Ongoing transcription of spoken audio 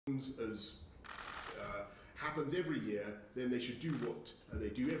as happens every year, then they should do what they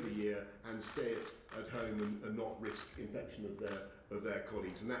do every year and stay at home and not risk infection of their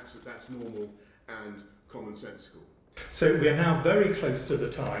colleagues. And that's normal and commonsensical. So we are now very close to the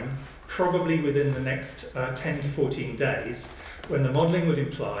time, probably within the next 10 to 14 days, when the modelling would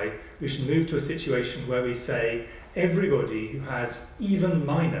imply we should move to a situation where we say everybody who has even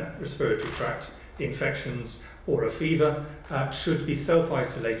minor respiratory tract infections or a fever should be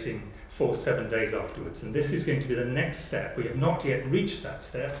self-isolating for 7 days afterwards. And this is going to be the next step. We have not yet reached that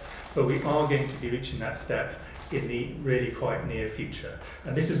step, but we are going to be reaching that step in the really quite near future.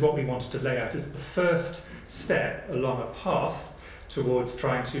 And this is what we wanted to lay out as the first step along a path towards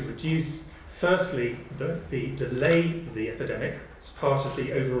trying to reduce, firstly, the delay of the epidemic as part of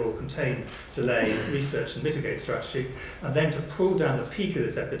the overall contain, delay, research and mitigate strategy, and then to pull down the peak of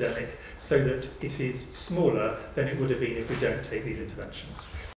this epidemic so that it is smaller than it would have been if we don't take these interventions.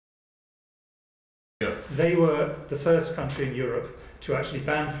 They were the first country in Europe to actually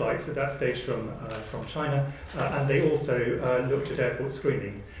ban flights at that stage from China, and they also looked at airport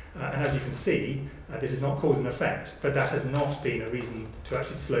screening. And as you can see, this is not cause and effect, but that has not been a reason to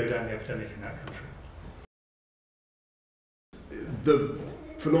actually slow down the epidemic in that country. The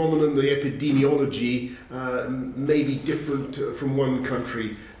phenomenon, the epidemiology, may be different from one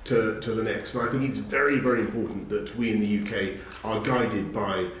country to the next. And I think it's very, very important that we in the UK are guided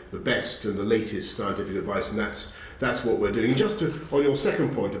by the best and the latest scientific advice, and that's what we're doing. Just on your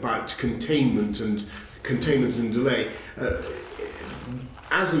second point about containment and delay,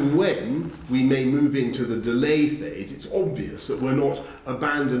 as and when we may move into the delay phase, it's obvious that we're not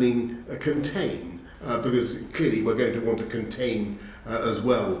abandoning contain, because clearly we're going to want to contain as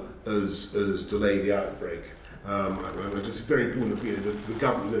well as delay the outbreak. It's very important that the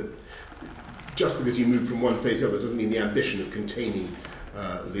government, that just because you move from one phase to the other doesn't mean the ambition of containing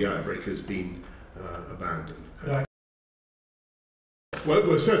the outbreak has been abandoned. Well,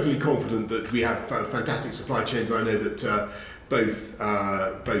 we're certainly confident that we have fantastic supply chains. I know that both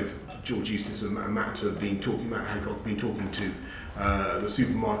George Eustace and Matt have been talking, Matt Hancock have been talking to the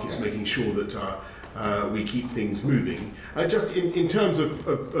supermarkets, making sure that we keep things moving. Just in terms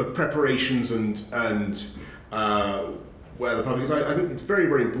of preparations and where the public is, I think it's very,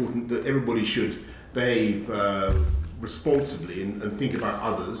 very important that everybody should behave responsibly and think about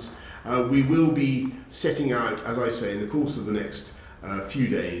others. We will be setting out, as I say, in the course of the next few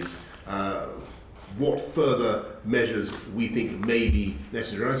days, what further measures we think may be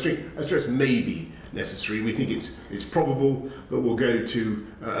necessary. I stress may be necessary. We think it's probable that we'll go to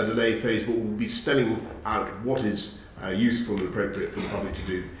a delay phase, but we'll be spelling out what is useful and appropriate for the public to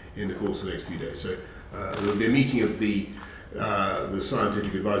do in the course of the next few days. So there'll be a meeting of the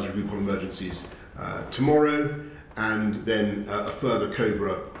Scientific Advisory Group on Emergencies tomorrow, and then a further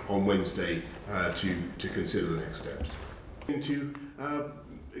COBRA on Wednesday to consider the next steps. To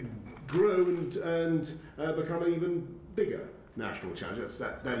grow and become an even bigger national challenge.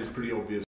 That is pretty obvious.